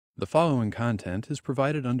The following content is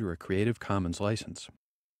provided under a Creative Commons license.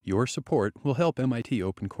 Your support will help MIT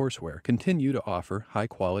OpenCourseware continue to offer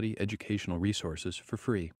high-quality educational resources for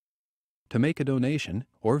free. To make a donation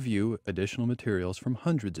or view additional materials from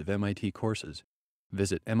hundreds of MIT courses,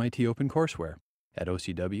 visit MIT OpenCourseware at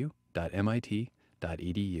ocw.mit.edu.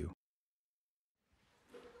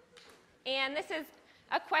 And this is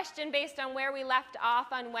a question based on where we left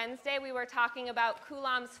off on Wednesday. We were talking about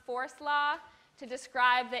Coulomb's force law to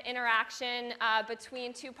describe the interaction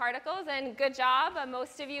between two particles, and good job,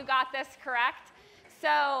 most of you got this correct.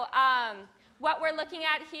 So what we're looking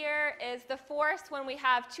at here is the force when we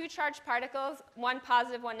have two charged particles, one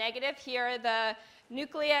positive, one negative. Here the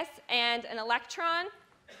nucleus and an electron.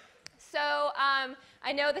 So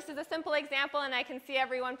I know this is a simple example, and I can see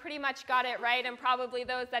everyone pretty much got it right, and probably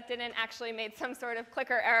those that didn't actually made some sort of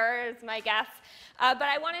clicker error is my guess. But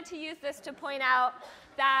I wanted to use this to point out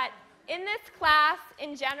that in this class,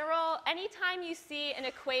 in general, anytime you see an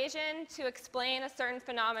equation to explain a certain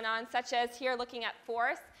phenomenon, such as here looking at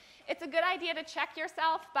force, it's a good idea to check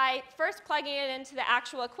yourself by first plugging it into the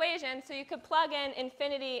actual equation. So you could plug in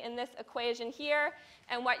infinity in this equation here,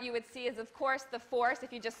 and what you would see is, of course, the force,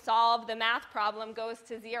 if you just solve the math problem, goes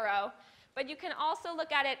to 0. But you can also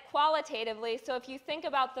look at it qualitatively. So if you think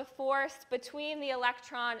about the force between the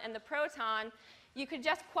electron and the proton, you could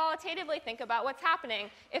just qualitatively think about what's happening.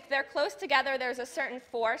 If they're close together, there's a certain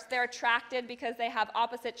force. They're attracted because they have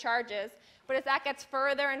opposite charges. But as that gets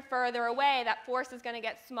further and further away, that force is going to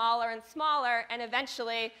get smaller and smaller, and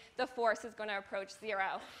eventually the force is going to approach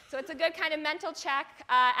 0. So it's a good kind of mental check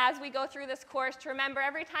as we go through this course to remember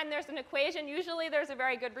every time there's an equation, usually there's a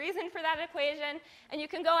very good reason for that equation, and you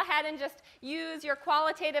can go ahead and just use your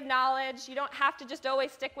qualitative knowledge. You don't have to just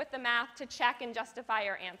always stick with the math to check and justify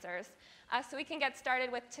your answers. So we can get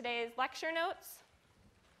started with today's lecture notes.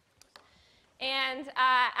 And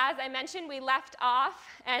as I mentioned, we left off,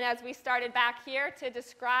 and as we started back here, to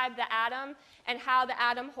describe the atom and how the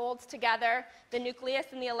atom holds together the nucleus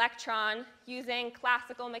and the electron using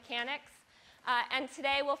classical mechanics. And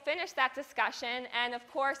today we'll finish that discussion and, of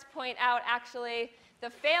course, point out actually the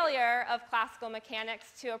failure of classical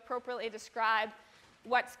mechanics to appropriately describe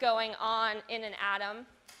what's going on in an atom.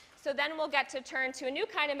 So then we'll get to turn to a new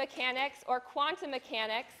kind of mechanics, or quantum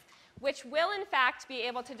mechanics, which will, in fact, be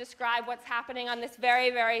able to describe what's happening on this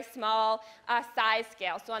very, very small size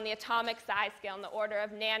scale. So on the atomic size scale, in the order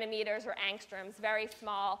of nanometers or angstroms, very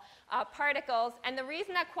small particles. And the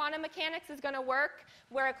reason that quantum mechanics is going to work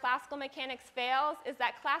where classical mechanics fails is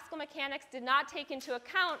that classical mechanics did not take into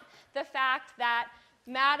account the fact that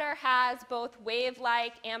matter has both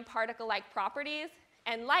wave-like and particle-like properties,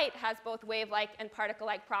 and light has both wave-like and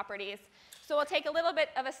particle-like properties. So we'll take a little bit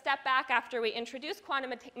of a step back after we introduce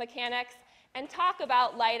quantum mechanics and talk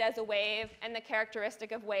about light as a wave and the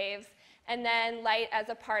characteristic of waves, and then light as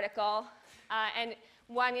a particle. And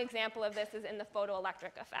one example of this is in the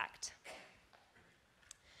photoelectric effect.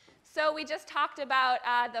 So we just talked about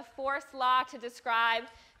the force law to describe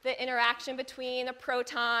the interaction between a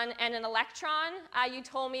proton and an electron. You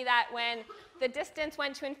told me that when the distance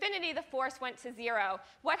went to infinity, the force went to 0.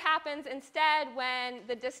 What happens instead when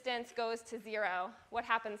the distance goes to 0? What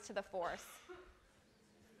happens to the force?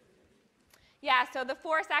 Yeah, so the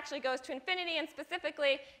force actually goes to infinity, and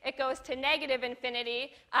specifically, it goes to negative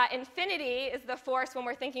infinity. Infinity is the force when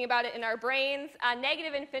we're thinking about it in our brains.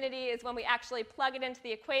 Negative infinity is when we actually plug it into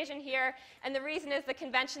the equation here. And the reason is the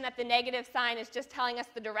convention that the negative sign is just telling us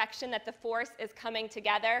the direction that the force is coming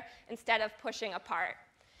together instead of pushing apart.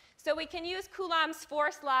 So we can use Coulomb's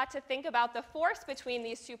force law to think about the force between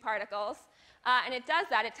these two particles. And it does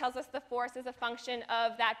that. It tells us the force is a function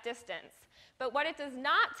of that distance. But what it does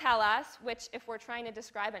not tell us, which if we're trying to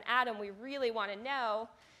describe an atom we really want to know,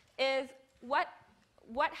 is what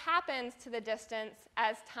happens to the distance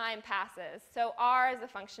as time passes. So r is a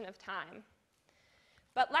function of time.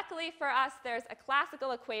 But luckily for us, there's a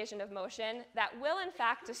classical equation of motion that will, in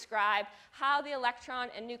fact, describe how the electron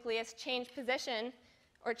and nucleus change position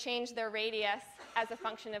or change their radius as a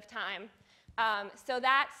function of time. So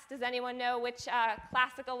does anyone know which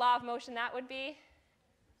classical law of motion that would be?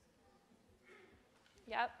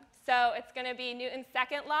 Yep. So it's going to be Newton's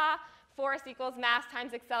second law, force equals mass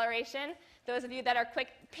times acceleration. Those of you that are quick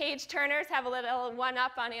page turners have a little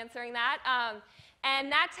one-up on answering that.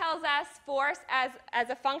 And that tells us force as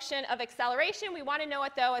a function of acceleration. We want to know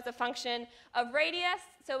it, though, as a function of radius.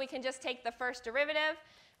 So we can just take the first derivative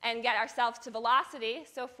and get ourselves to velocity.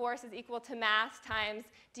 So force is equal to mass times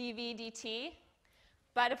dv dt.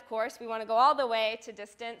 But of course, we want to go all the way to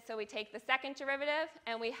distance, so we take the second derivative,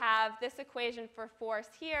 and we have this equation for force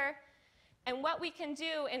here And what we can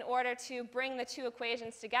do in order to bring the two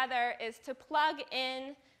equations together is to plug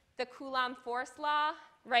in the Coulomb force law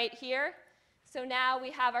right here. So now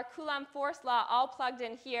we have our Coulomb force law all plugged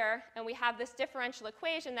in here, and we have this differential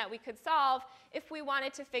equation that we could solve if we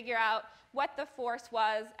wanted to figure out what the force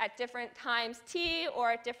was at different times t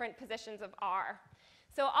or at different positions of r.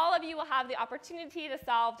 So all of you will have the opportunity to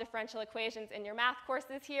solve differential equations in your math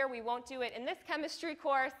courses here. We won't do it in this chemistry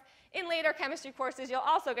course. In later chemistry courses, you'll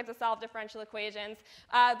also get to solve differential equations.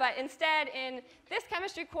 But instead, in this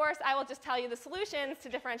chemistry course, I will just tell you the solutions to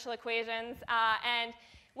differential equations. And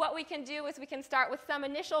what we can do is we can start with some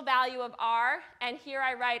initial value of r. And here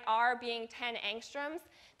I write r being 10 angstroms.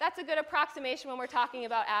 That's a good approximation when we're talking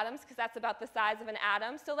about atoms, because that's about the size of an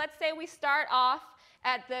atom. So let's say we start off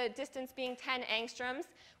at the distance being 10 angstroms.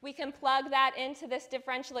 We can plug that into this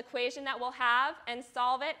differential equation that we'll have and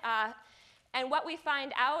solve it. And what we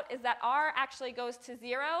find out is that r actually goes to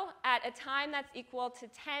 0 at a time that's equal to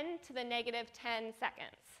 10 to the negative 10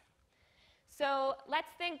 seconds. So let's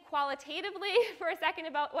think qualitatively for a second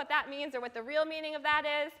about what that means or what the real meaning of that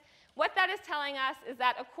is. What that is telling us is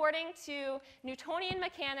that according to Newtonian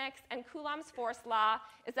mechanics and Coulomb's force law,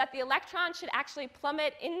 is that the electron should actually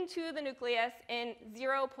plummet into the nucleus in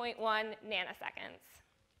 0.1 nanoseconds.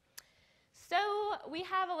 So we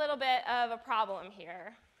have a little bit of a problem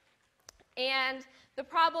here. And the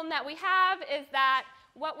problem that we have is that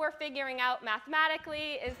what we're figuring out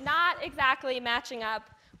mathematically is not exactly matching up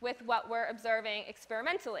with what we're observing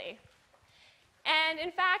experimentally. And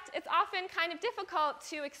in fact, it's often kind of difficult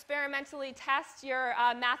to experimentally test your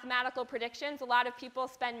mathematical predictions. A lot of people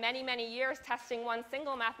spend many, many years testing one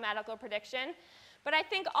single mathematical prediction. But I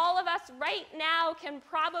think all of us right now can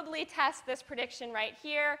probably test this prediction right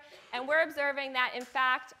here. And we're observing that, in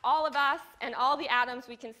fact, all of us and all the atoms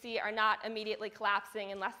we can see are not immediately collapsing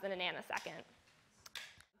in less than a nanosecond.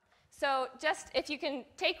 So just if you can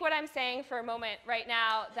take what I'm saying for a moment right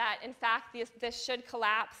now, that in fact this should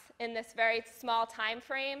collapse in this very small time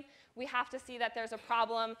frame, we have to see that there's a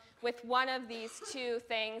problem with one of these two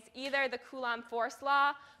things, either the Coulomb force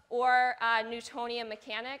law or Newtonian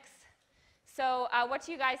mechanics. So what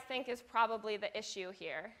do you guys think is probably the issue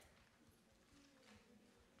here?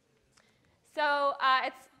 So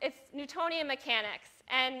it's Newtonian mechanics.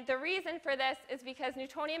 And the reason for this is because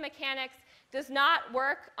Newtonian mechanics does not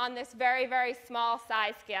work on this very, very small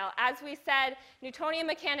size scale. As we said, Newtonian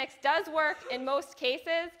mechanics does work in most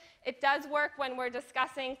cases. It does work when we're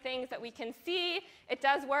discussing things that we can see. It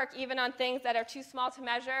does work even on things that are too small to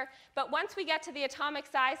measure. But once we get to the atomic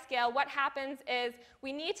size scale, what happens is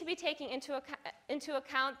we need to be taking into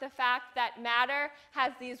account the fact that matter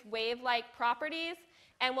has these wave-like properties.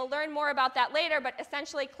 And we'll learn more about that later, but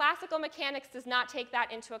essentially classical mechanics does not take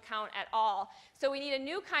that into account at all. So we need a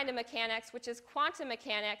new kind of mechanics, which is quantum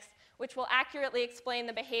mechanics, which will accurately explain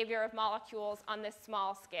the behavior of molecules on this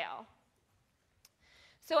small scale.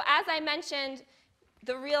 So as I mentioned,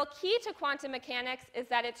 the real key to quantum mechanics is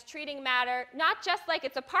that it's treating matter not just like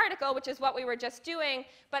it's a particle, which is what we were just doing,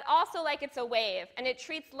 but also like it's a wave, and it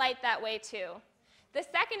treats light that way too. The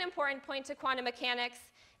second important point to quantum mechanics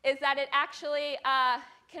is that it actually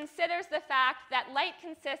considers the fact that light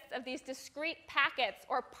consists of these discrete packets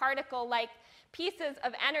or particle-like pieces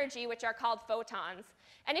of energy, which are called photons.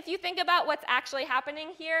 And if you think about what's actually happening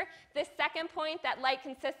here, this second point, that light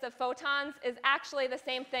consists of photons, is actually the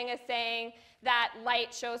same thing as saying that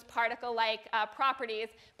light shows particle-like properties.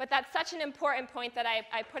 But that's such an important point that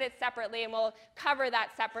I put it separately, and we'll cover that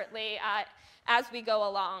separately as we go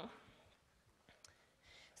along.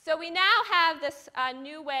 So we now have this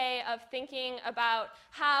new way of thinking about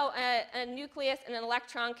how a nucleus and an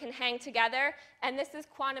electron can hang together, and this is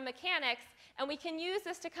quantum mechanics. And we can use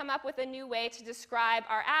this to come up with a new way to describe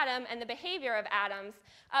our atom and the behavior of atoms.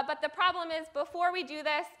 But the problem is, before we do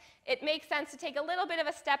this, it makes sense to take a little bit of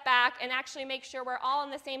a step back and actually make sure we're all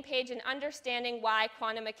on the same page in understanding why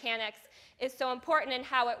quantum mechanics is so important and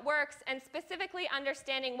how it works, and specifically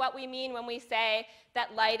understanding what we mean when we say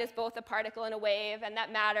that light is both a particle and a wave, and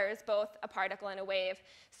that matter is both a particle and a wave.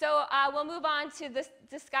 So we'll move on to this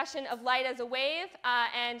discussion of light as a wave,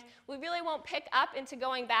 and we really won't pick up into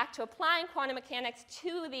going back to applying quantum mechanics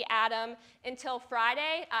to the atom until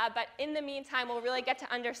Friday, but in the meantime, we'll really get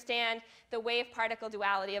to understand the wave-particle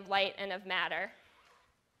duality of light and of matter.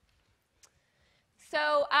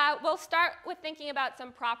 So we'll start with thinking about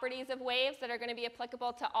some properties of waves that are going to be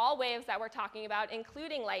applicable to all waves that we're talking about,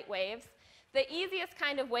 including light waves. The easiest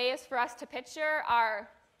kind of waves for us to picture are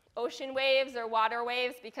ocean waves or water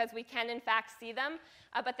waves, because we can in fact see them,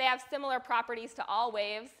 but they have similar properties to all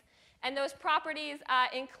waves. And those properties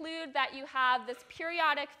include that you have this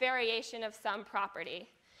periodic variation of some property.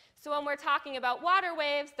 So when we're talking about water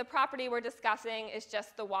waves, the property we're discussing is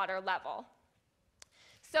just the water level.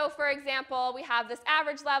 So for example, we have this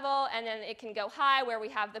average level, and then it can go high where we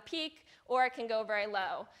have the peak, or it can go very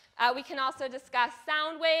low. We can also discuss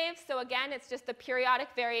sound waves. So again, it's just the periodic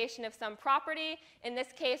variation of some property. In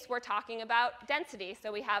this case, we're talking about density.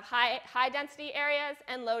 So we have high density areas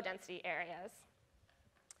and low density areas.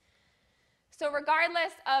 So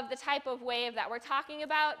regardless of the type of wave that we're talking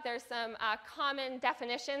about, there's some common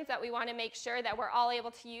definitions that we want to make sure that we're all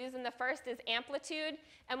able to use. And the first is amplitude.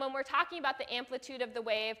 And when we're talking about the amplitude of the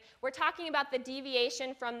wave, we're talking about the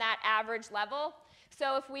deviation from that average level.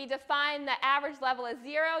 So if we define the average level as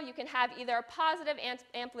 0, you can have either a positive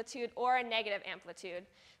amplitude or a negative amplitude.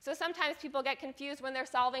 So sometimes people get confused when they're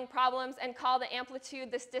solving problems and call the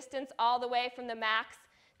amplitude this distance all the way from the max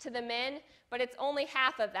to the min, but it's only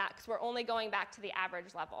half of that because we're only going back to the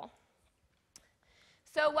average level.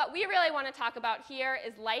 So what we really want to talk about here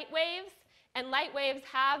is light waves. And light waves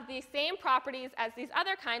have the same properties as these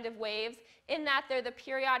other kind of waves in that they're the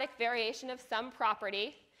periodic variation of some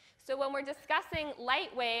property. So when we're discussing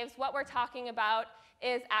light waves, what we're talking about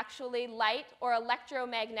is actually light or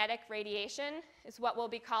electromagnetic radiation is what we'll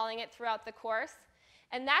be calling it throughout the course.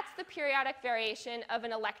 And that's the periodic variation of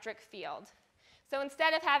an electric field. So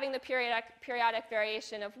instead of having the periodic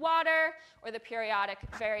variation of water or the periodic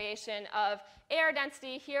variation of air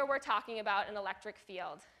density, here we're talking about an electric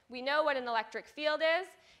field. We know what an electric field is.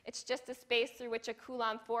 It's just a space through which a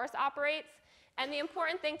Coulomb force operates. And the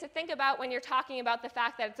important thing to think about when you're talking about the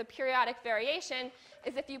fact that it's a periodic variation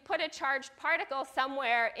is if you put a charged particle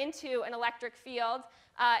somewhere into an electric field,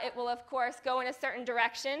 it will, of course, go in a certain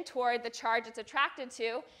direction toward the charge it's attracted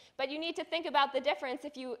to. But you need to think about the difference.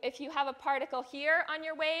 If you have a particle here on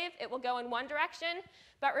your wave, it will go in one direction.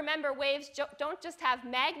 But remember, waves don't just have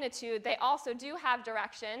magnitude. They also do have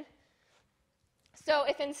direction. So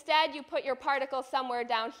if instead you put your particle somewhere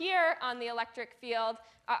down here on the electric field,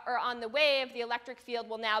 or on the wave, the electric field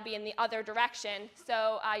will now be in the other direction.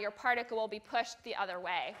 So your particle will be pushed the other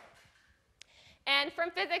way. And from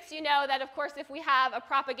physics, you know that, of course, if we have a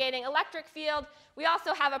propagating electric field, we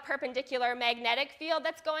also have a perpendicular magnetic field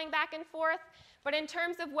that's going back and forth. But in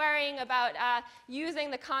terms of worrying about using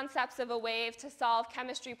the concepts of a wave to solve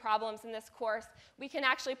chemistry problems in this course, we can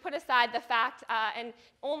actually put aside the fact and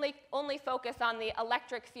only focus on the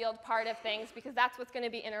electric field part of things, because that's what's going to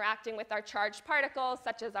be interacting with our charged particles,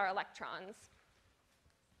 such as our electrons.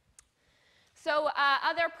 So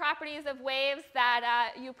other properties of waves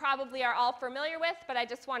that you probably are all familiar with, but I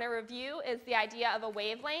just want to review, is the idea of a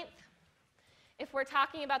wavelength. If we're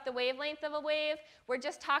talking about the wavelength of a wave, we're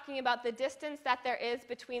just talking about the distance that there is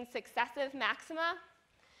between successive maxima.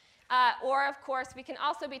 Or, of course, we can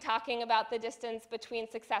also be talking about the distance between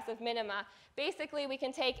successive minima. Basically, we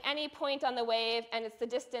can take any point on the wave, and it's the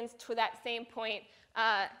distance to that same point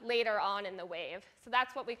later on in the wave. So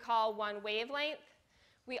that's what we call one wavelength.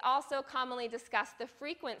 We also commonly discuss the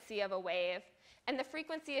frequency of a wave. And the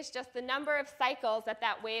frequency is just the number of cycles that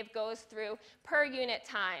that wave goes through per unit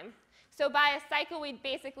time. So by a cycle, we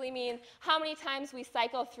basically mean how many times we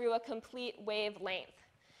cycle through a complete wavelength.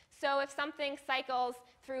 So if something cycles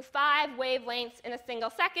through 5 wavelengths in a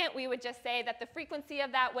single second, we would just say that the frequency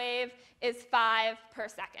of that wave is 5 per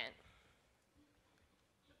second.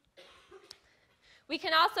 We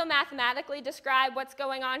can also mathematically describe what's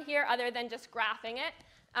going on here other than just graphing it.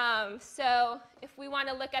 So if we want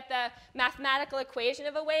to look at the mathematical equation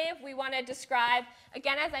of a wave, we want to describe,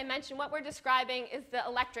 again, as I mentioned, what we're describing is the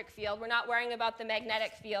electric field. We're not worrying about the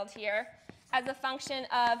magnetic field here. As a function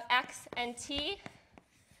of x and t,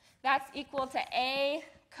 that's equal to a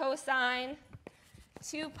cosine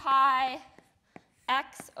 2 pi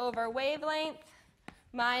x over wavelength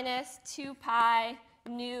minus 2 pi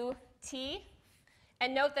nu t.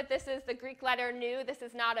 And note that this is the Greek letter nu. This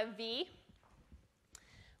is not a v.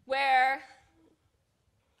 Where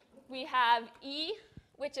we have E,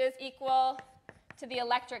 which is equal to the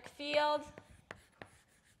electric field.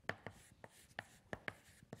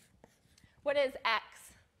 What is x?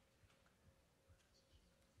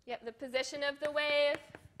 Yep, the position of the wave.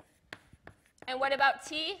 And what about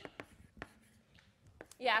t?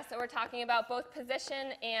 Yeah, so we're talking about both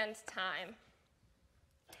position and time.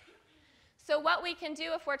 So what we can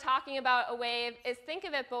do if we're talking about a wave is think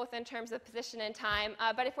of it both in terms of position and time.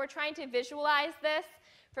 But if we're trying to visualize this,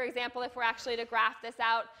 for example, if we're actually to graph this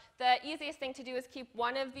out, the easiest thing to do is keep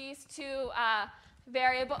one of these two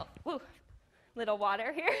variables, little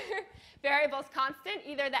water here, variables constant,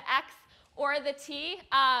 either the x or the t,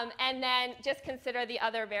 and then just consider the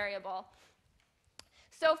other variable.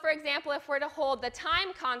 So for example, if we're to hold the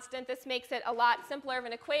time constant, this makes it a lot simpler of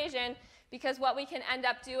an equation, because what we can end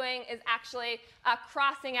up doing is actually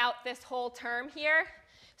crossing out this whole term here.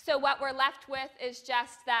 So what we're left with is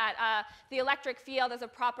just that the electric field as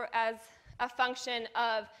a function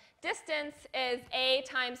of distance is a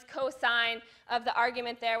times cosine of the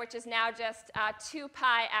argument there, which is now just 2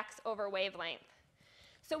 pi x over wavelength.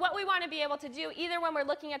 So what we want to be able to do, either when we're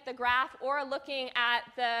looking at the graph or looking at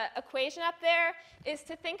the equation up there, is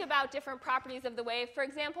to think about different properties of the wave. For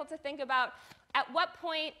example, to think about at what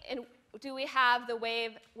point do we have the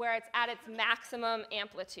wave where it's at its maximum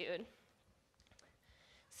amplitude.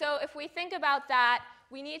 So if we think about that,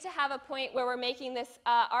 we need to have a point where we're making this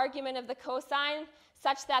argument of the cosine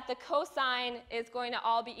such that the cosine is going to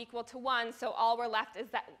all be equal to 1, so all we're left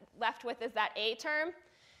with is that a term.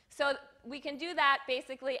 So we can do that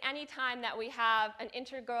basically any time that we have an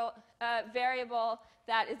integral variable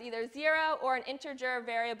that is either 0 or an integer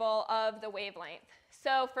variable of the wavelength.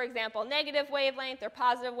 So for example, negative wavelength or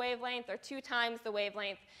positive wavelength or 2 times the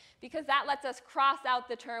wavelength, because that lets us cross out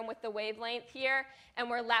the term with the wavelength here, and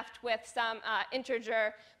we're left with some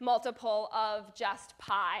integer multiple of just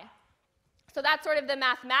pi. So that's sort of the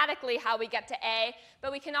mathematically how we get to A,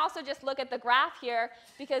 but we can also just look at the graph here,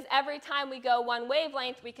 because every time we go 1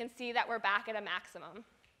 wavelength, we can see that we're back at a maximum.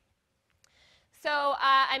 So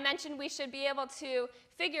I mentioned we should be able to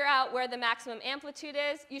figure out where the maximum amplitude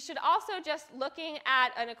is. You should also, just looking at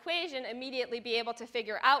an equation, immediately be able to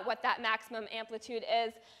figure out what that maximum amplitude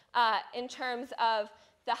is in terms of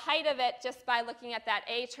the height of it, just by looking at that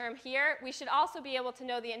A term here. We should also be able to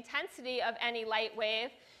know the intensity of any light wave,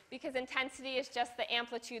 because intensity is just the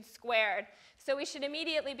amplitude squared. So we should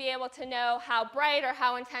immediately be able to know how bright or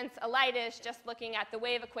how intense a light is just looking at the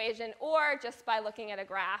wave equation or just by looking at a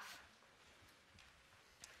graph.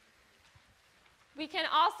 We can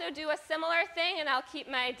also do a similar thing, and I'll keep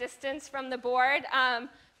my distance from the board,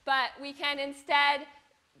 but we can instead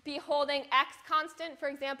be holding x constant, for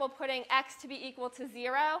example, putting x to be equal to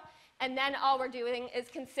 0, and then all we're doing is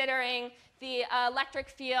considering the electric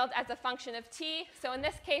field as a function of t. So in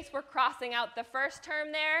this case, we're crossing out the first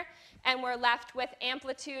term there, and we're left with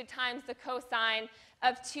amplitude times the cosine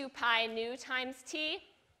of 2 pi nu times t.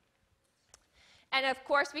 And of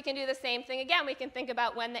course, we can do the same thing again. We can think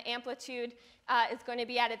about when the amplitude is going to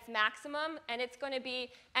be at its maximum, and it's going to be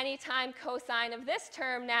any time cosine of this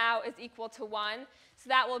term now is equal to 1. So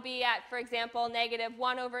that will be at, for example, negative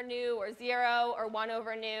 1 over nu, or 0, or 1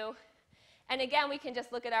 over nu. And again, we can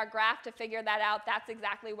just look at our graph to figure that out. That's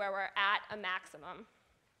exactly where we're at a maximum.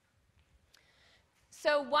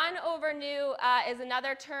 So 1 over nu is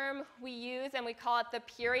another term we use, and we call it the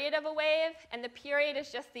period of a wave. And the period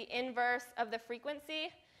is just the inverse of the frequency.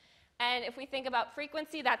 And if we think about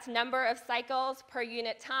frequency, that's number of cycles per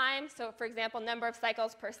unit time. So for example, number of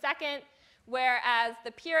cycles per second, whereas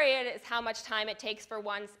the period is how much time it takes for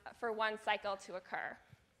one cycle to occur.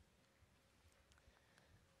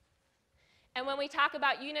 And when we talk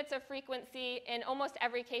about units of frequency, in almost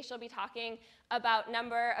every case, you'll be talking about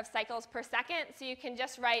number of cycles per second. So you can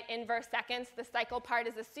just write inverse seconds. The cycle part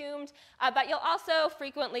is assumed. But you'll also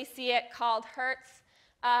frequently see it called hertz,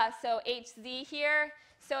 so Hz here.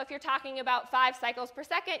 So if you're talking about 5 cycles per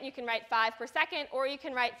second, you can write 5 per second, or you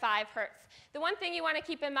can write 5 hertz. The one thing you want to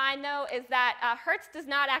keep in mind, though, is that hertz does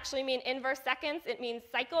not actually mean inverse seconds. It means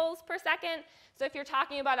cycles per second. So if you're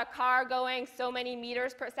talking about a car going so many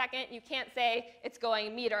meters per second, you can't say it's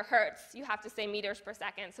going meter hertz. You have to say meters per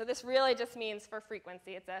second. So this really just means for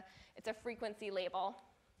frequency. It's a frequency label.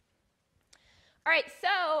 All right,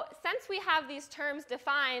 so since we have these terms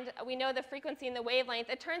defined, we know the frequency and the wavelength,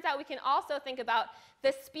 it turns out we can also think about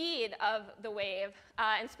the speed of the wave,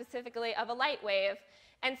 and specifically of a light wave.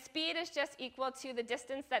 And speed is just equal to the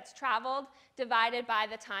distance that's traveled divided by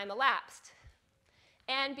the time elapsed.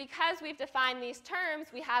 And because we've defined these terms,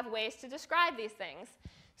 we have ways to describe these things.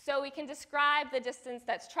 So we can describe the distance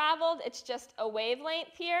that's traveled. It's just a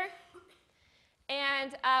wavelength here.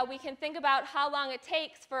 And we can think about how long it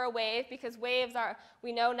takes for a wave, because waves are,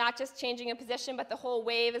 we know, not just changing in position, but the whole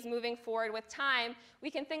wave is moving forward with time.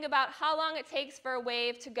 We can think about how long it takes for a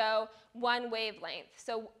wave to go 1 wavelength,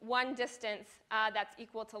 so 1 distance that's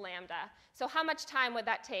equal to lambda. So how much time would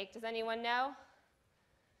that take? Does anyone know?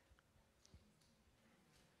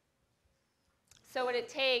 So would it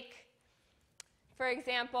take, for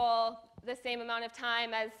example, the same amount of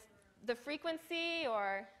time as the frequency,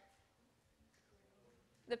 or?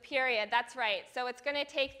 The period, that's right. So it's going to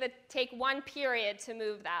take 1 period to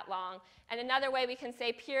move that long. And another way we can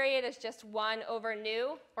say period is just 1 over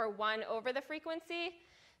nu, or 1 over the frequency.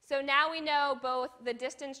 So now we know both the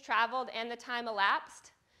distance traveled and the time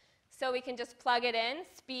elapsed. So we can just plug it in.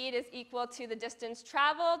 Speed is equal to the distance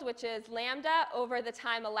traveled, which is lambda, over the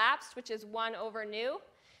time elapsed, which is 1 over nu.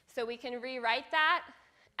 So we can rewrite that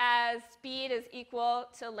as speed is equal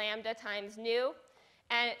to lambda times nu.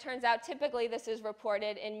 And it turns out typically this is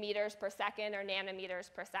reported in meters per second or nanometers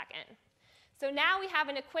per second. So now we have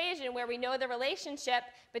an equation where we know the relationship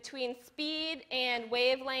between speed and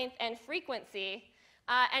wavelength and frequency.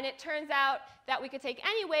 And it turns out that we could take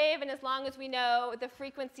any wave, and as long as we know the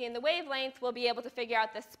frequency and the wavelength, we'll be able to figure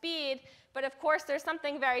out the speed. But of course, there's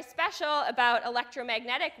something very special about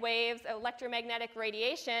electromagnetic waves, electromagnetic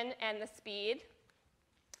radiation, and the speed.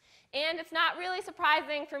 And it's not really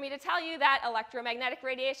surprising for me to tell you that electromagnetic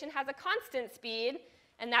radiation has a constant speed,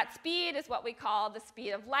 and that speed is what we call the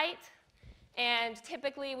speed of light. And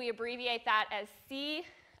typically, we abbreviate that as c.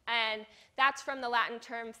 And that's from the Latin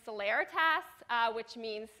term celeritas, which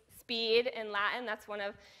means speed in Latin. That's one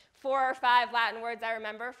of 4 or 5 Latin words I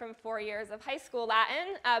remember from 4 years of high school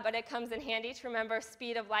Latin, but it comes in handy to remember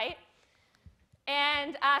speed of light.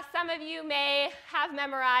 And some of you may have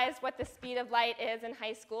memorized what the speed of light is in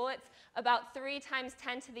high school. It's about 3 times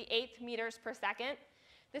 10 to the 8th meters per second.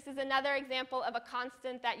 This is another example of a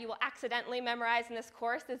constant that you will accidentally memorize in this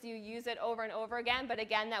course as you use it over and over again, but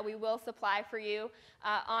again, that we will supply for you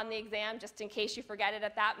on the exam, just in case you forget it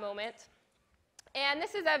at that moment. And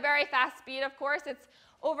this is a very fast speed, of course. It's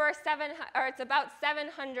about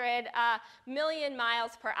 700 million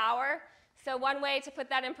miles per hour. So one way to put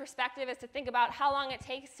that in perspective is to think about how long it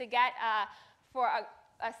takes to get for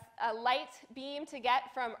a light beam to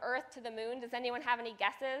get from Earth to the moon. Does anyone have any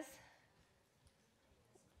guesses?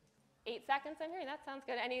 8 seconds, I'm hearing. That sounds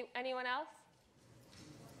good. Anyone else?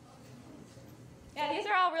 Yeah, these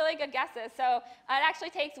are all really good guesses. So it actually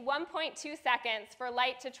takes 1.2 seconds for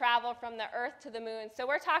light to travel from the Earth to the moon. So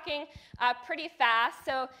we're talking pretty fast.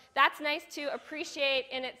 So that's nice to appreciate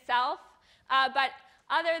in itself. But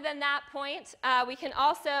other than that point, we can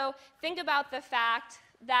also think about the fact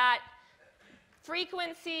that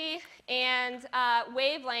frequency and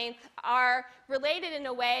wavelength are related in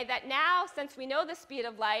a way that now, since we know the speed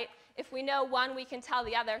of light, if we know one, we can tell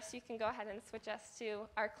the other. So you can go ahead and switch us to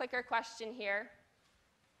our clicker question here.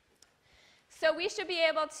 So we should be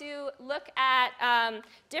able to look at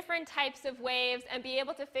different types of waves and be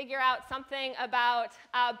able to figure out something about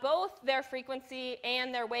both their frequency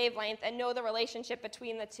and their wavelength and know the relationship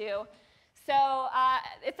between the two. So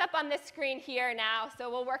it's up on this screen here now, so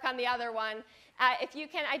we'll work on the other one. If you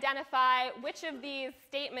can identify which of these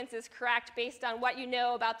statements is correct based on what you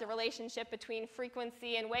know about the relationship between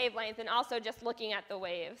frequency and wavelength, and also just looking at the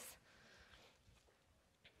waves.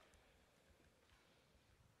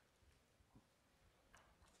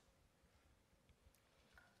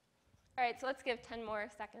 All right, so let's give 10 more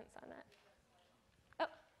seconds on that.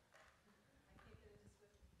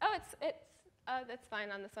 Oh, that's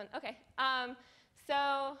fine on this one. Okay,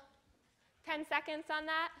 so 10 seconds on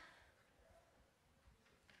that.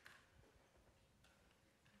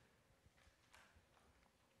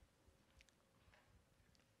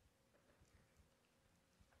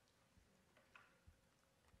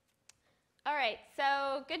 All right,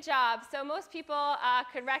 so good job. So most people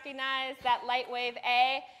could recognize that light wave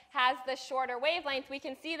A has the shorter wavelength. We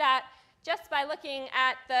can see that just by looking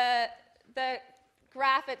at the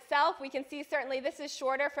graph itself. We can see certainly this is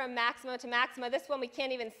shorter from maxima to maxima. This one we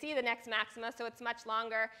can't even see the next maxima, so it's much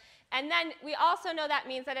longer. And then we also know that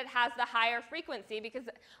means that it has the higher frequency, because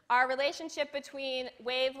our relationship between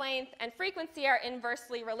wavelength and frequency are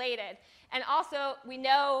inversely related. And also we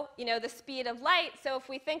know, the speed of light, so if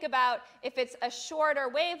we think about if it's a shorter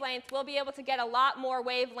wavelength, we'll be able to get a lot more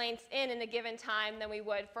wavelengths in a given time than we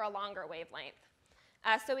would for a longer wavelength.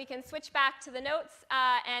 So we can switch back to the notes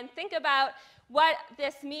and think about what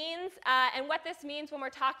this means and what this means when we're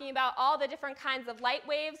talking about all the different kinds of light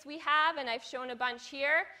waves we have, and I've shown a bunch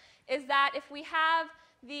here, is that if we have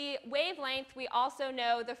the wavelength, we also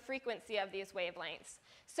know the frequency of these wavelengths.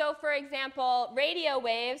 So for example, radio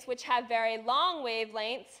waves, which have very long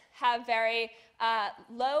wavelengths, have very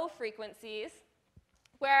low frequencies,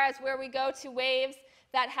 whereas where we go to waves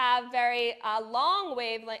that have very long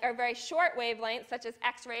wavelength or very short wavelengths, such as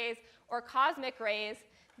X-rays or cosmic rays,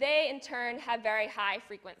 they in turn have very high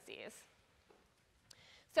frequencies.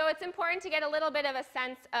 So it's important to get a little bit of a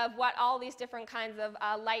sense of what all these different kinds of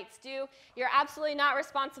lights do. You're absolutely not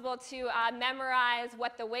responsible to memorize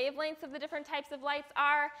what the wavelengths of the different types of lights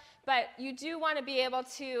are, but you do want to be able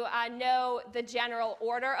to know the general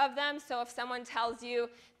order of them. So if someone tells you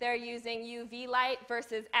they're using UV light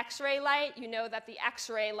versus X-ray light, you know that the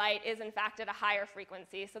X-ray light is in fact at a higher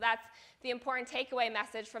frequency. So that's the important takeaway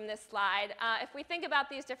message from this slide. If we think about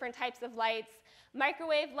these different types of lights,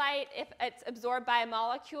 microwave light, if it's absorbed by a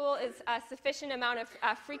molecule, is a sufficient amount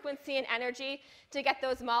of frequency and energy to get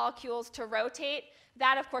those molecules to rotate.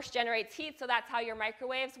 That, of course, generates heat, so that's how your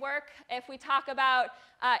microwaves work. If we talk about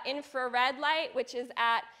infrared light, which is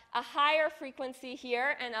at a higher frequency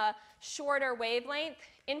here and a shorter wavelength,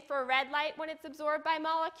 infrared light, when it's absorbed by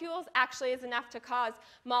molecules, actually is enough to cause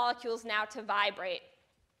molecules now to vibrate.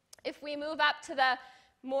 If we move up to the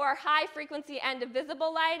more high frequency end of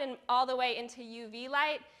visible light and all the way into UV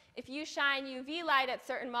light, if you shine UV light at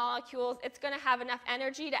certain molecules, it's going to have enough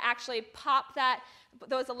energy to actually pop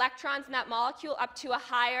those electrons in that molecule up to a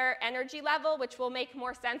higher energy level, which will make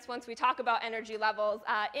more sense once we talk about energy levels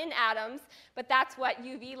in atoms, but that's what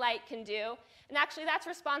UV light can do. And actually, that's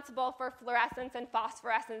responsible for fluorescence and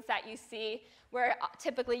phosphorescence that you see, where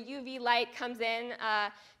typically UV light comes in.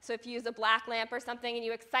 So if you use a black lamp or something and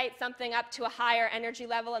you excite something up to a higher energy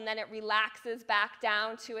level and then it relaxes back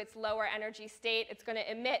down to its lower energy state, it's going to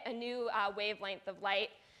emit a new wavelength of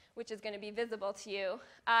light, which is going to be visible to you.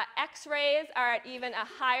 X-rays are at even a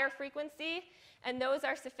higher frequency, and those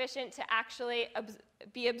are sufficient to actually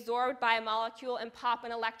be absorbed by a molecule and pop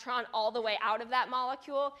an electron all the way out of that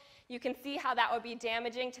molecule. You can see how that would be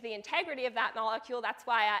damaging to the integrity of that molecule. That's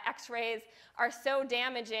why X-rays are so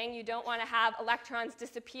damaging. You don't want to have electrons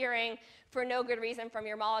disappearing for no good reason from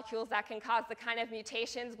your molecules. That can cause the kind of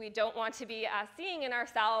mutations we don't want to be seeing in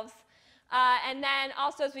ourselves. And then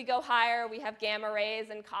also as we go higher, we have gamma rays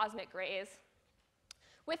and cosmic rays.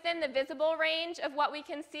 Within the visible range of what we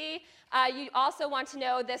can see, you also want to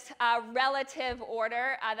know this relative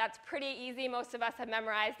order. That's pretty easy. Most of us have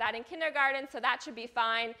memorized that in kindergarten, so that should be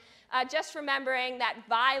fine. Just remembering that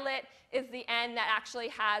violet is the end that actually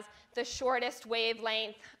has the shortest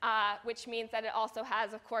wavelength, which means that it also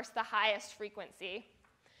has, of course, the highest frequency.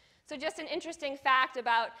 So just an interesting fact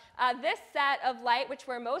about this set of light, which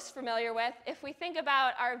we're most familiar with, if we think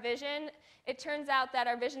about our vision, it turns out that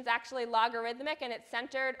our vision is actually logarithmic, and it's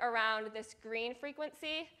centered around this green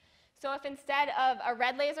frequency. So if instead of a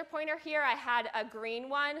red laser pointer here, I had a green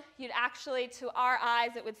one, you'd actually, to our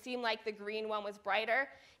eyes, it would seem like the green one was brighter,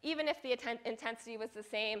 even if the intensity was the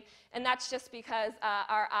same. And that's just because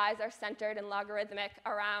our eyes are centered and logarithmic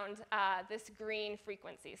around this green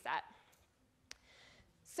frequency set.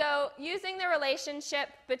 So using the relationship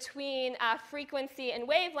between frequency and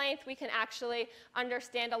wavelength, we can actually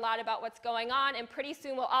understand a lot about what's going on. And pretty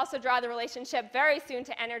soon we'll also draw the relationship very soon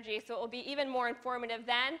to energy, so it will be even more informative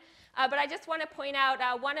then. But I just want to point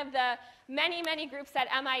out one of the many, many groups at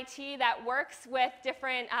MIT that works with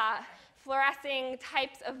different fluorescing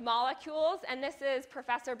types of molecules. And this is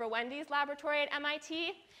Professor Bawendi's laboratory at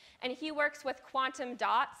MIT. And he works with quantum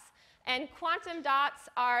dots. And quantum dots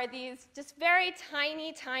are these just very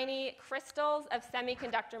tiny, tiny crystals of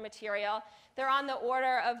semiconductor material. They're on the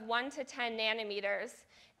order of 1 to 10 nanometers.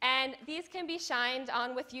 And these can be shined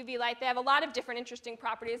on with UV light. They have a lot of different interesting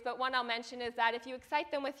properties, but one I'll mention is that if you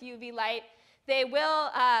excite them with UV light, they will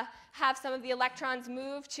have some of the electrons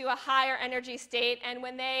move to a higher energy state. And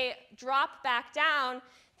when they drop back down,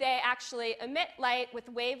 they actually emit light with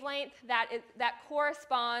wavelength that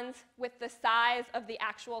corresponds with the size of the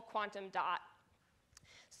actual quantum dot.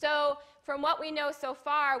 So from what we know so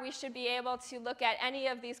far, we should be able to look at any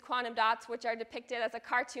of these quantum dots, which are depicted as a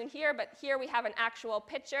cartoon here, but here we have an actual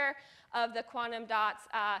picture of the quantum dots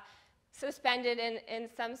suspended in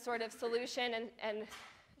some sort of solution and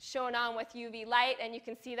shown on with UV light, and you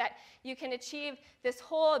can see that you can achieve this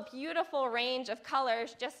whole beautiful range of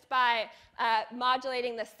colors just by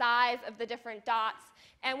modulating the size of the different dots.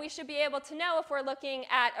 And we should be able to know if we're looking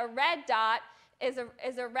at a red dot, is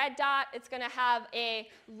a red dot, it's going to have a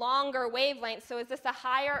longer wavelength. So is this a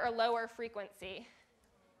higher or lower frequency?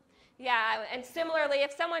 Yeah, and similarly,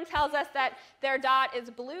 if someone tells us that their dot is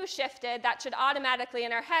blue shifted, that should automatically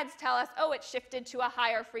in our heads tell us, oh, it's shifted to a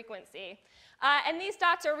higher frequency. And these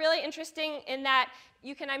dots are really interesting in that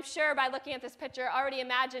you can, I'm sure, by looking at this picture, already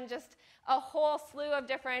imagine just a whole slew of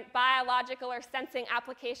different biological or sensing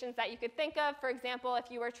applications that you could think of. For example,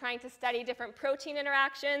 if you were trying to study different protein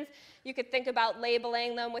interactions, you could think about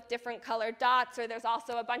labeling them with different colored dots, or there's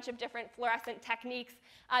also a bunch of different fluorescent techniques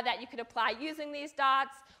that you could apply using these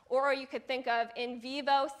dots. Or you could think of in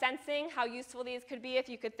vivo sensing, how useful these could be if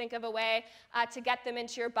you could think of a way to get them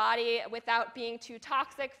into your body without being too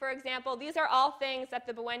toxic, for example. These are all things that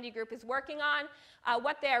the Buendia group is working on.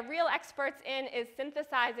 What they are real experts in is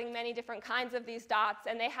synthesizing many different kinds of these dots,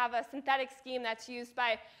 and they have a synthetic scheme that's used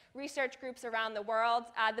by research groups around the world.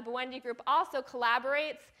 The Buendia group also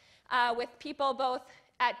collaborates with people both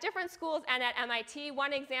at different schools and at MIT.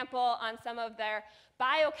 One example on some of their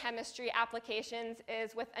biochemistry applications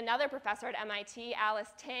is with another professor at MIT, Alice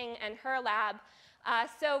Ting, and her lab.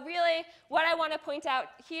 So really, what I want to point out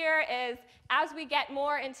here is as we get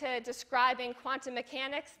more into describing quantum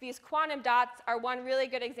mechanics, these quantum dots are one really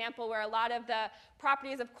good example where a lot of the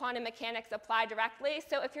properties of quantum mechanics apply directly.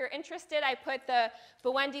 So if you're interested, I put the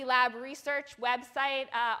Buendia Lab research website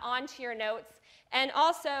onto your notes. And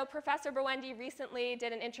also, Professor Buendia recently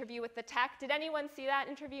did an interview with the Tech. Did anyone see that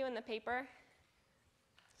interview in the paper?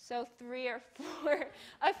 So 3 or 4,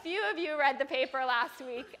 a few of you read the paper last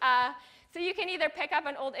week. So you can either pick up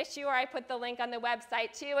an old issue, or I put the link on the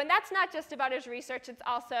website too. And that's not just about his research, it's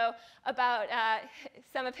also about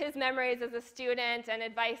some of his memories as a student and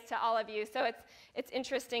advice to all of you. So it's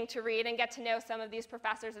interesting to read and get to know some of these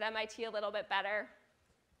professors at MIT a little bit better.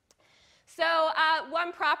 So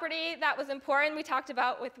one property that was important we talked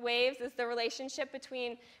about with waves is the relationship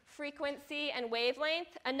between frequency and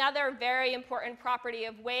wavelength. Another very important property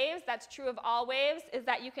of waves, that's true of all waves, is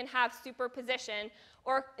that you can have superposition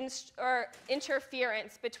or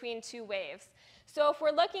interference between two waves. So if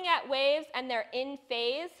we're looking at waves and they're in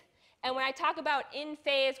phase, and when I talk about in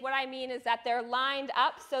phase, what I mean is that they're lined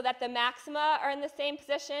up so that the maxima are in the same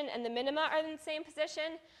position and the minima are in the same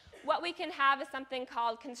position, what we can have is something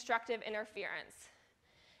called constructive interference.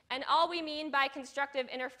 And all we mean by constructive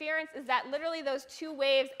interference is that literally those two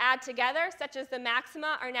waves add together, such as the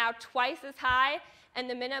maxima are now twice as high and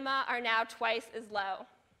the minima are now twice as low.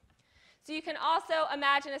 So you can also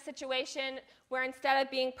imagine a situation where instead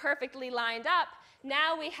of being perfectly lined up,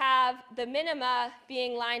 now we have the minima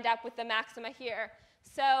being lined up with the maxima here.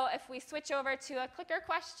 So if we switch over to a clicker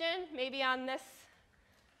question, maybe on this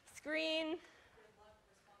screen.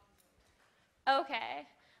 Okay.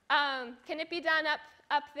 Can it be done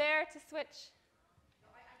up there to switch?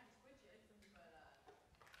 No, I can switch it,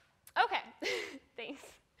 but... Okay. Thanks.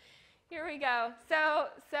 Here we go. So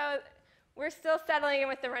we're still settling in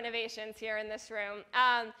with the renovations here in this room.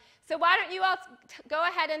 So why don't you all go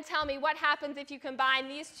ahead and tell me what happens if you combine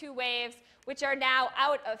these two waves, which are now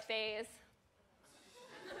out of phase.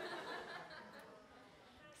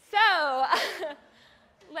 So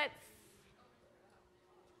let's...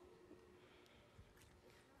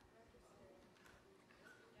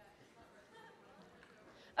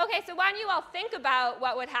 Okay, so why don't you all think about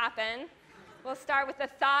what would happen? We'll start with the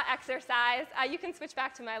thought exercise. You can switch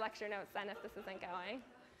back to my lecture notes then if this isn't going.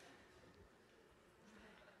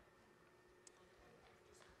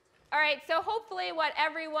 All right, so hopefully what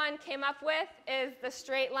everyone came up with is the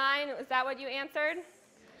straight line. Is that what you answered?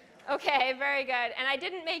 Okay, very good. And I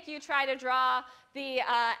didn't make you try to draw the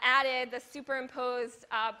the superimposed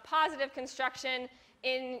positive construction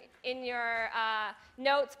in your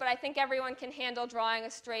notes, but I think everyone can handle drawing a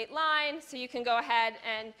straight line, so you can go ahead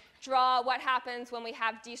and draw what happens when we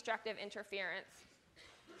have destructive interference.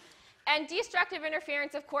 And destructive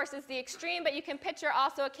interference, of course, is the extreme, but you can picture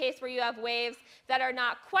also a case where you have waves that are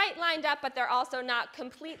not quite lined up, but they're also not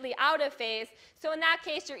completely out of phase. So in that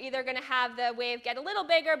case, you're either going to have the wave get a little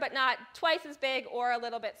bigger, but not twice as big, or a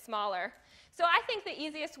little bit smaller. So I think the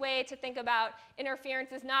easiest way to think about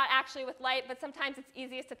interference is not actually with light, but sometimes it's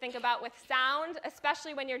easiest to think about with sound,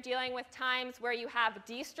 especially when you're dealing with times where you have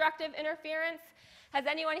destructive interference. Has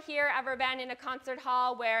anyone here ever been in a concert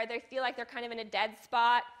hall where they feel like they're kind of in a dead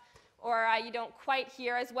spot, or you don't quite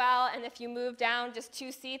hear as well, and if you move down just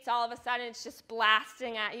 2 seats, all of a sudden it's just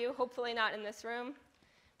blasting at you? Hopefully not in this room.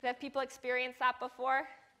 But have people experienced that before?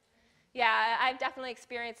 Yeah, I've definitely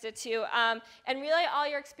experienced it too. And really all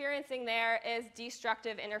you're experiencing there is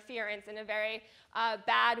destructive interference in a very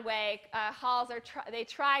bad way. Halls they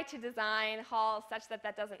try to design halls such that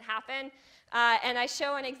that doesn't happen. And I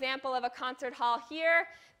show an example of a concert hall here.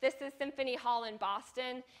 This is Symphony Hall in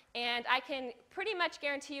Boston. And I can pretty much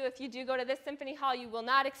guarantee you if you do go to this Symphony Hall, you will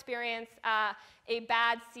not experience a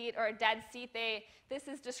bad seat or a dead seat. This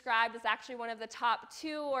is described as actually one of the top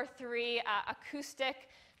 2 or 3 acoustic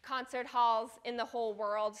concert halls in the whole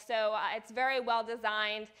world. So it's very well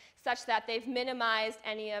designed such that they've minimized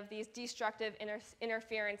any of these destructive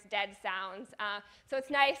interference dead sounds. So it's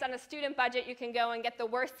nice on a student budget, you can go and get the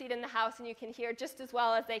worst seat in the house and you can hear just as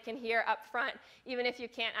well as they can hear up front, even if you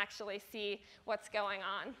can't actually see what's going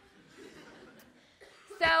on.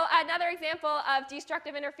 So another example of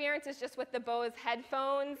destructive interference is just with the Bose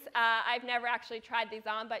headphones. I've never actually tried these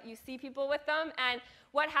on, but you see people with them. And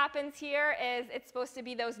what happens here is it's supposed to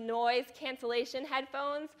be those noise cancellation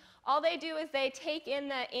headphones. All they do is they take in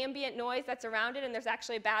the ambient noise that's around it, and there's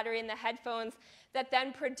actually a battery in the headphones that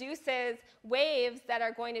then produces waves that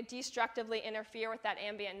are going to destructively interfere with that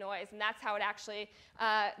ambient noise. And that's how it actually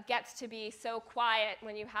gets to be so quiet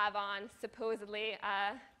when you have on supposedly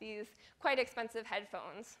these quite expensive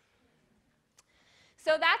headphones.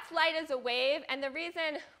 So that's light as a wave. And the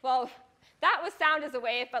reason, well, that was sound as a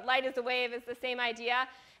wave, but light as a wave is the same idea.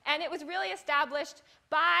 And it was really established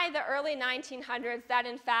by the early 1900s that,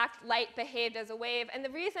 in fact, light behaved as a wave. And the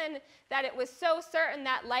reason that it was so certain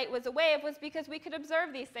that light was a wave was because we could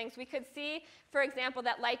observe these things. We could see, for example,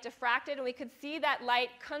 that light diffracted, and we could see that light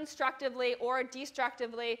constructively or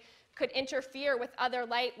destructively could interfere with other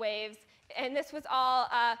light waves. And this was all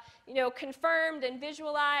confirmed and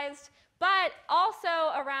visualized. But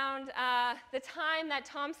also around the time that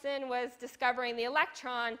Thomson was discovering the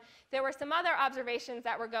electron, there were some other observations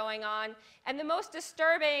that were going on. And the most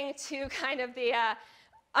disturbing to kind of the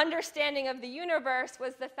understanding of the universe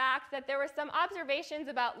was the fact that there were some observations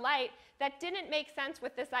about light that didn't make sense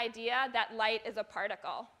with this idea that light is a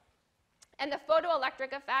particle. And the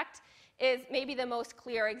photoelectric effect is maybe the most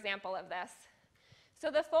clear example of this. So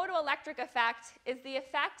the photoelectric effect is the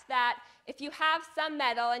effect that if you have some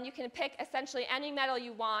metal, and you can pick essentially any metal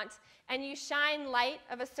you want, and you shine light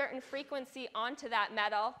of a certain frequency onto that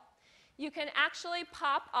metal, you can actually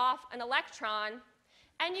pop off an electron,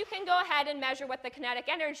 and you can go ahead and measure what the kinetic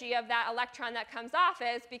energy of that electron that comes off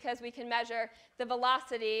is, because we can measure the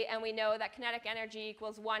velocity, and we know that kinetic energy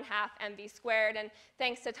equals 1/2 mv squared. And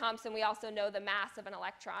thanks to Thomson, we also know the mass of an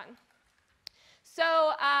electron.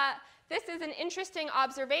 So this is an interesting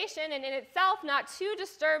observation, and in itself not too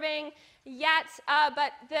disturbing yet,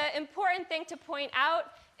 but the important thing to point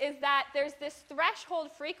out is that there's this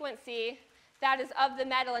threshold frequency that is of the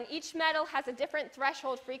metal, and each metal has a different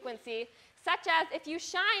threshold frequency, such as if you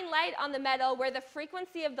shine light on the metal where the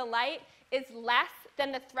frequency of the light is less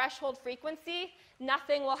than the threshold frequency,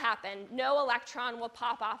 nothing will happen. No electron will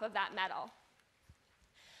pop off of that metal.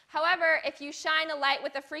 However, if you shine a light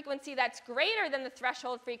with a frequency that's greater than the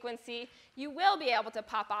threshold frequency, you will be able to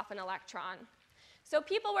pop off an electron. So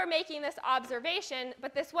people were making this observation,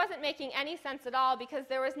 but this wasn't making any sense at all, because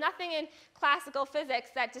there was nothing in classical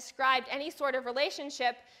physics that described any sort of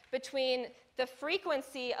relationship between the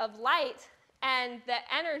frequency of light and the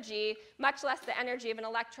energy, much less the energy of an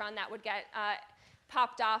electron that would get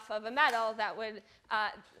popped off of a metal that would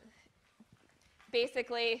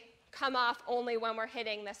basically come off only when we're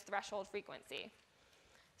hitting this threshold frequency.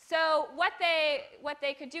 So what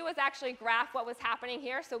they could do was actually graph what was happening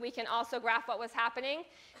here, so we can also graph what was happening.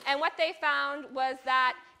 And what they found was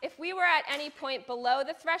that if we were at any point below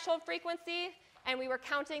the threshold frequency, and we were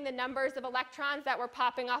counting the numbers of electrons that were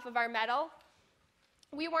popping off of our metal,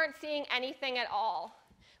 we weren't seeing anything at all.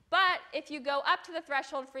 But if you go up to the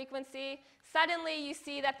threshold frequency, suddenly you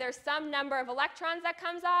see that there's some number of electrons that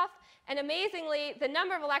comes off. And amazingly, the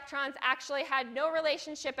number of electrons actually had no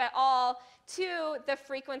relationship at all to the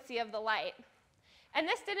frequency of the light. And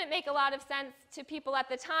this didn't make a lot of sense to people at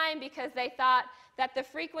the time, because they thought that the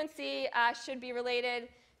frequency should be related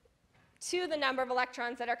to the number of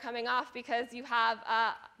electrons that are coming off, because you have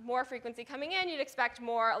more frequency coming in, you'd expect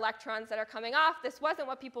more electrons that are coming off. This wasn't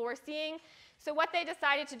what people were seeing. So what they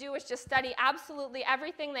decided to do was just study absolutely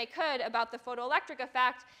everything they could about the photoelectric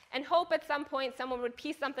effect, and hope at some point someone would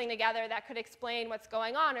piece something together that could explain what's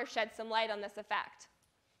going on or shed some light on this effect.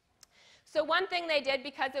 So one thing they did,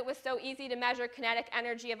 because it was so easy to measure kinetic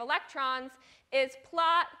energy of electrons, is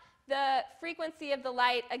plot the frequency of the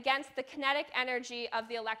light against the kinetic energy of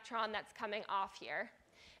the electron that's coming off here.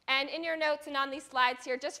 And in your notes and on these slides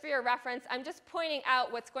here, just for your reference, I'm just pointing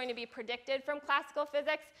out what's going to be predicted from classical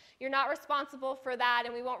physics. You're not responsible for that,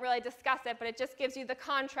 and we won't really discuss it, but it just gives you the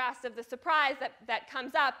contrast of the surprise that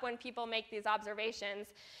comes up when people make these observations.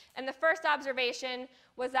 And the first observation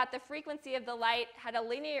was that the frequency of the light had a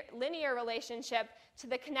linear relationship to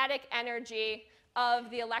the kinetic energy of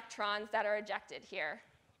the electrons that are ejected here.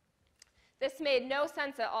 This made no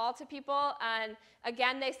sense at all to people, and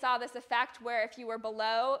again, they saw this effect where if you were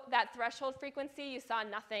below that threshold frequency, you saw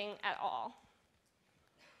nothing at all.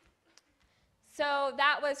 So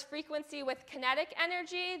that was frequency with kinetic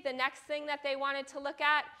energy. The next thing that they wanted to look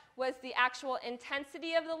at was the actual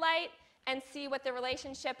intensity of the light and see what the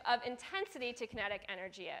relationship of intensity to kinetic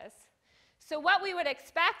energy is. So what we would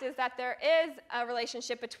expect is that there is a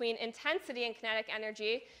relationship between intensity and kinetic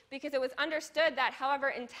energy, because it was understood that however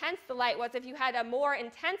intense the light was, if you had a more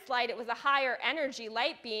intense light, it was a higher energy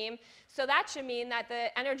light beam. So that should mean that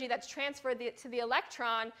the energy that's transferred to the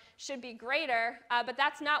electron should be greater, but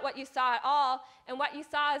that's not what you saw at all. And what you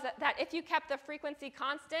saw is that if you kept the frequency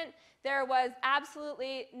constant, there was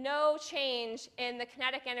absolutely no change in the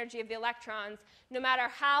kinetic energy of the electrons, no matter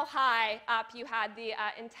how high up you had the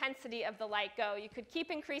intensity of the light go. You could keep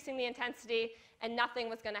increasing the intensity, and nothing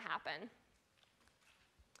was going to happen.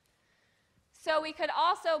 So we could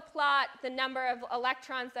also plot the number of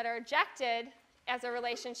electrons that are ejected as a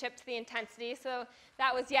relationship to the intensity. So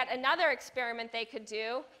that was yet another experiment they could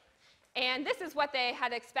do. And this is what they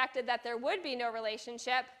had expected, that there would be no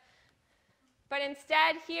relationship. But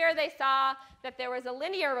instead, here they saw that there was a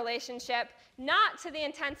linear relationship, not to the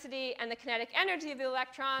intensity and the kinetic energy of the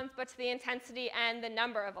electrons, but to the intensity and the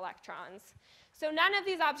number of electrons. So none of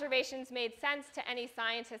these observations made sense to any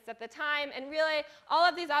scientists at the time, and really all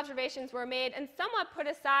of these observations were made and somewhat put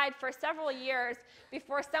aside for several years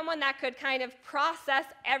before someone that could kind of process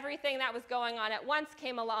everything that was going on at once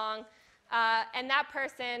came along. And that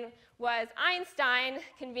person was Einstein,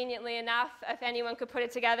 conveniently enough. If anyone could put it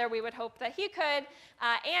together, we would hope that he could,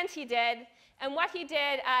 and he did. And what he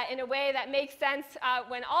did in a way that makes sense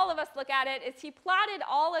when all of us look at it is he plotted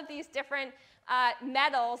all of these different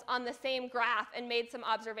metals on the same graph and made some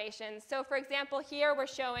observations. So for example, here we're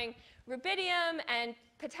showing rubidium and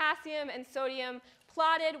potassium and sodium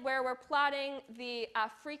plotted, where we're plotting the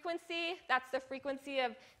frequency. That's the frequency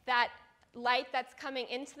of that light that's coming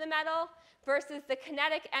into the metal versus the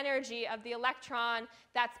kinetic energy of the electron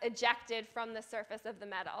that's ejected from the surface of the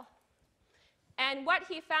metal. And what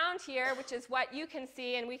he found here, which is what you can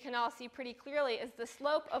see and we can all see pretty clearly, is the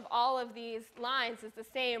slope of all of these lines is the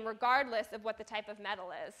same regardless of what the type of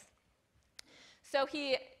metal is. So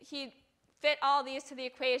he fit all these to the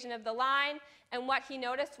equation of the line, and what he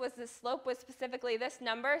noticed was the slope was specifically this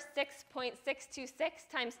number, 6.626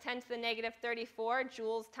 times 10 to the negative 34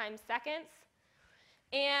 joules times seconds.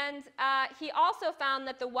 And he also found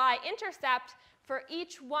that the y-intercept for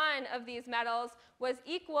each one of these metals was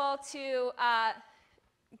equal to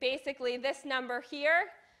basically this number here,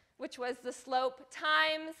 which was the slope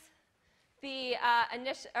times the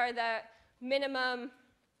minimum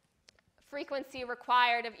frequency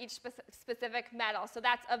required of each specific metal. So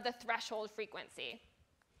that's of the threshold frequency.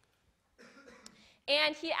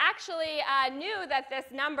 And he actually knew that this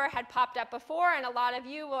number had popped up before, and a lot of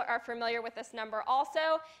you are familiar with this number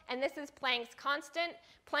also, and this is Planck's constant.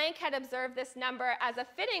 Planck had observed this number as a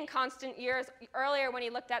fitting constant years earlier when he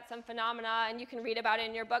looked at some phenomena, and you can read about it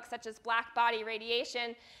in your book, such as black body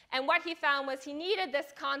radiation. And what he found was he needed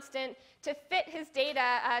this constant to fit his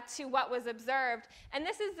data to what was observed. And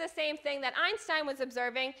this is the same thing that Einstein was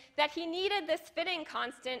observing, that he needed this fitting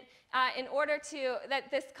constant in order to, that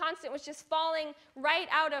this constant was just falling right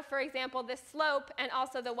out of, for example, this slope and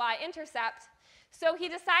also the y-intercept. So he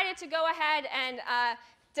decided to go ahead and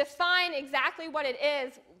define exactly what it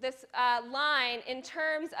is, this line, in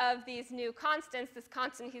terms of these new constants, this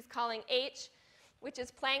constant he's calling h, which is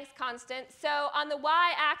Planck's constant. So on the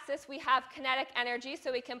y-axis, we have kinetic energy,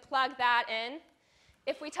 so we can plug that in.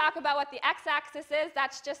 If we talk about what the x-axis is,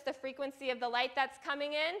 that's just the frequency of the light that's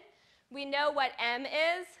coming in. We know what m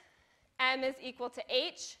is. M is equal to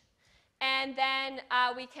h. And then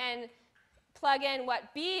we can plug in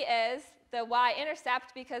what b is, the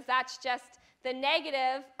y-intercept, because that's just the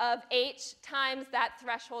negative of h times that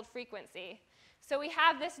threshold frequency. So we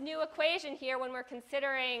have this new equation here when we're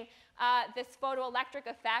considering this photoelectric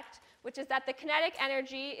effect, which is that the kinetic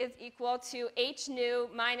energy is equal to h nu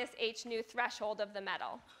minus h nu threshold of the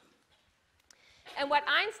metal. And what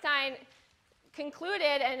Einstein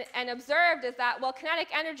concluded and observed is that, well, kinetic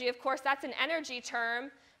energy, of course, that's an energy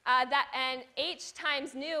term, and h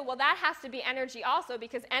times nu, well, that has to be energy also,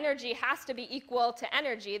 because energy has to be equal to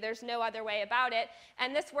energy. There's no other way about it.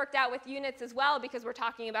 And this worked out with units as well, because we're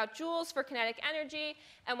talking about joules for kinetic energy,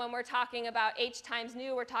 and when we're talking about h times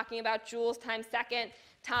nu, we're talking about joules times second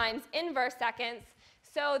times inverse seconds.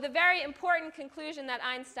 So the very important conclusion that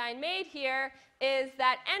Einstein made here is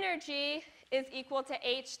that energy is equal to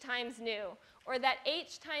h times nu, or that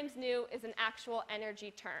h times nu is an actual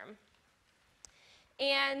energy term.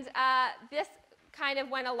 And this kind of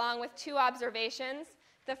went along with two observations.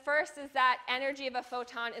 The first is that energy of a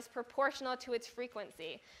photon is proportional to its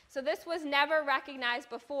frequency. So this was never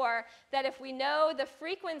recognized before, that if we know the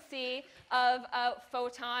frequency of a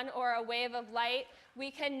photon or a wave of light,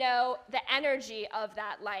 we can know the energy of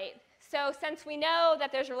that light. So since we know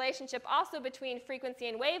that there's a relationship also between frequency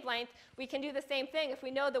and wavelength, we can do the same thing. If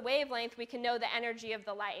we know the wavelength, we can know the energy of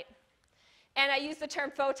the light. And I use the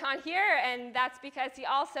term photon here, and that's because he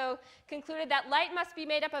also concluded that light must be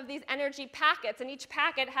made up of these energy packets, and each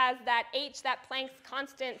packet has that h, that Planck's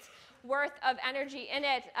constant worth of energy in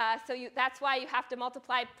it. That's why you have to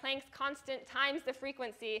multiply Planck's constant times the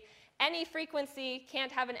frequency. Any frequency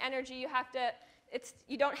can't have an energy.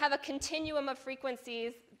 You don't have a continuum of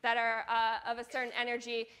frequencies that are of a certain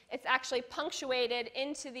energy. It's actually punctuated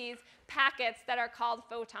into these packets that are called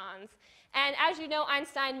photons. And as you know,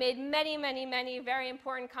 Einstein made many, many, many very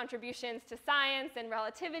important contributions to science and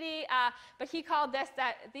relativity, but he called this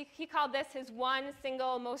his one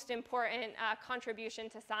single most important contribution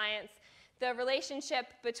to science, the relationship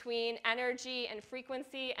between energy and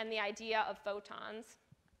frequency and the idea of photons.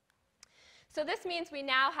 So this means we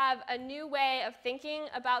now have a new way of thinking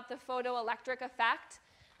about the photoelectric effect,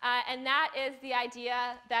 and that is the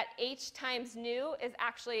idea that h times nu is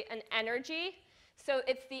actually an energy. So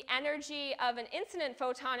it's the energy of an incident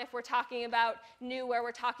photon if we're talking about nu, where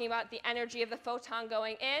we're talking about the energy of the photon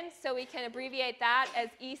going in. So we can abbreviate that as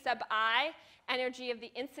E sub I, energy of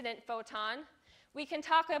the incident photon. We can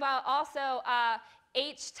talk about also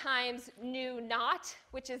h times nu naught,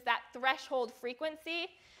 which is that threshold frequency.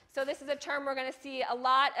 So this is a term we're going to see a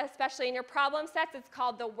lot, especially in your problem sets. It's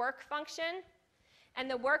called the work function. And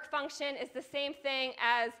the work function is the same thing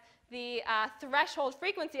as the threshold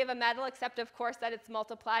frequency of a metal, except of course that it's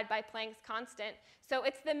multiplied by Planck's constant. So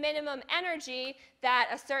it's the minimum energy that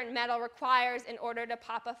a certain metal requires in order to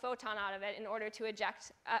pop a photon out of it, in order to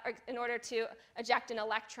eject an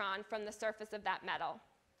electron from the surface of that metal.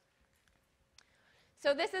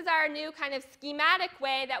 So this is our new kind of schematic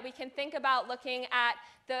way that we can think about looking at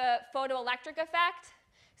the photoelectric effect.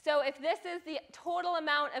 So if this is the total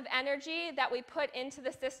amount of energy that we put into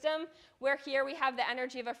the system, where here we have the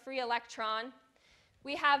energy of a free electron,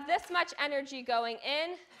 we have this much energy going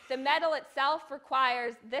in. The metal itself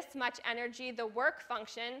requires this much energy, the work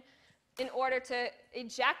function, in order to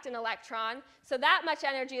eject an electron. So that much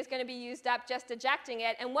energy is going to be used up just ejecting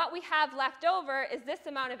it. And what we have left over is this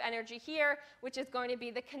amount of energy here, which is going to be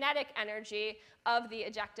the kinetic energy of the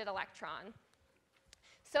ejected electron.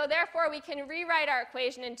 So therefore, we can rewrite our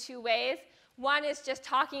equation in two ways. One is just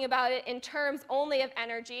talking about it in terms only of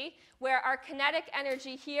energy, where our kinetic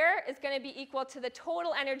energy here is going to be equal to the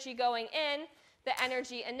total energy going in, the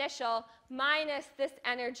energy initial, minus this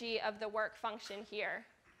energy of the work function here.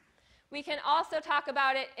 We can also talk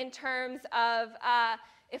about it in terms of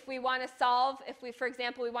if we want to solve, for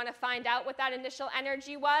example, we want to find out what that initial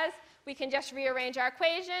energy was, we can just rearrange our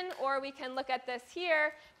equation, or we can look at this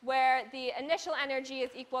here, where the initial energy is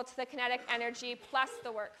equal to the kinetic energy plus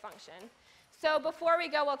the work function. So before we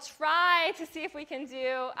go, we'll try to see if we can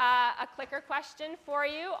do a clicker question for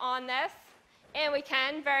you on this. And we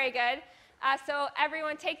can, very good. So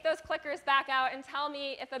everyone take those clickers back out and tell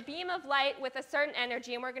me if a beam of light with a certain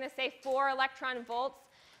energy, and we're going to say 4 electron volts,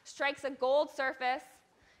 strikes a gold surface.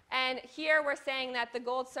 And here we're saying that the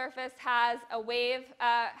gold surface has a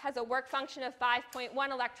work function of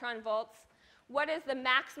 5.1 electron volts. What is the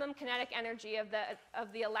maximum kinetic energy of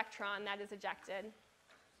the electron that is ejected?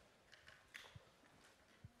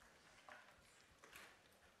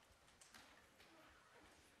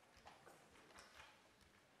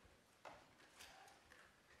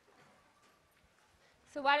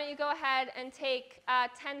 So why don't you go ahead and take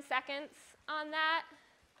 10 seconds on that?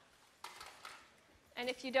 And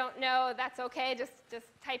if you don't know, that's OK. Just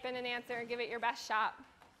type in an answer and give it your best shot.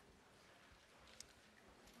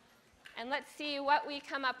 And let's see what we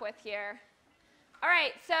come up with here. All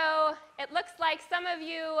right, so it looks like some of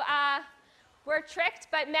you were tricked,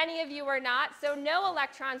 but many of you were not. So no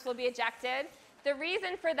electrons will be ejected. The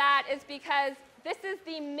reason for that is because this is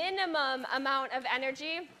the minimum amount of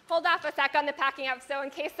energy. Hold off a sec on the packing up, so in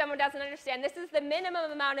case someone doesn't understand, this is the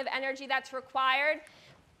minimum amount of energy that's required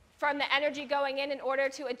from the energy going in order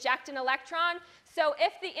to eject an electron. So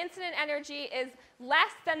if the incident energy is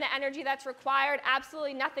less than the energy that's required,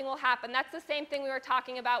 absolutely nothing will happen. That's the same thing we were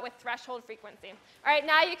talking about with threshold frequency. All right,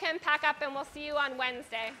 now you can pack up, and we'll see you on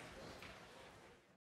Wednesday.